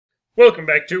Welcome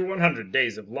back to 100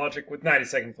 Days of Logic with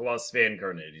 90-second philosophy and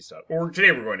Carneades.org.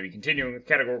 Today we're going to be continuing with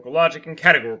categorical logic and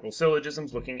categorical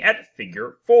syllogisms, looking at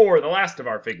figure 4, the last of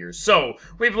our figures. So,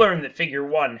 we've learned that figure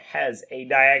 1 has a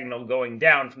diagonal going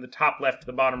down from the top left to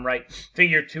the bottom right.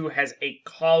 Figure 2 has a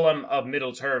column of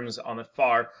middle terms on the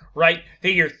far right.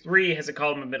 Figure 3 has a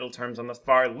column of middle terms on the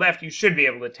far left. You should be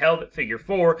able to tell that figure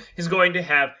 4 is going to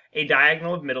have a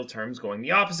diagonal of middle terms going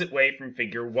the opposite way from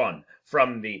figure 1,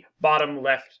 from the bottom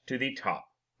left to the top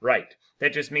right.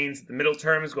 That just means that the middle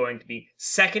term is going to be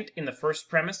second in the first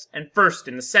premise and first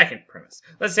in the second premise.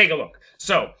 Let's take a look.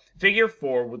 So, figure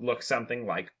 4 would look something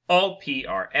like all P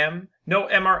are M, no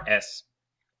M are S,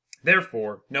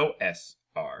 therefore no S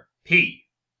are P.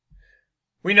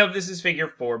 We know this is figure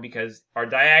 4 because our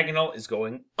diagonal is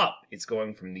going up. It's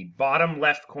going from the bottom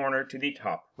left corner to the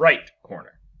top right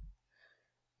corner.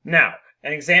 Now,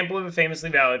 an example of a famously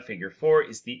valid figure 4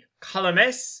 is the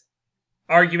Calamese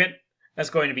argument. That's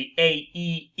going to be A,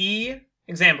 E, E.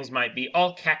 Examples might be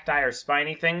all cacti are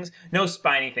spiny things. No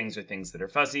spiny things are things that are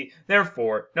fuzzy.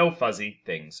 Therefore, no fuzzy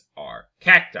things are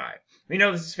cacti. We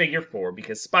know this is figure 4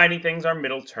 because spiny things, our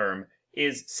middle term,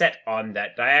 is set on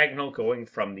that diagonal going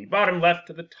from the bottom left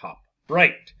to the top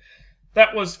right.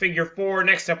 That was figure 4.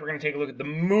 Next up, we're going to take a look at the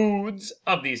moods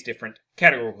of these different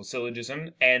categorical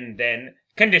syllogisms and then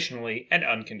conditionally and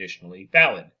unconditionally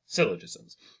valid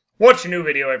syllogisms. Watch a new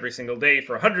video every single day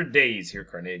for 100 days here at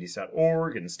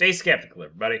Carneades.org and stay skeptical,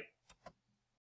 everybody.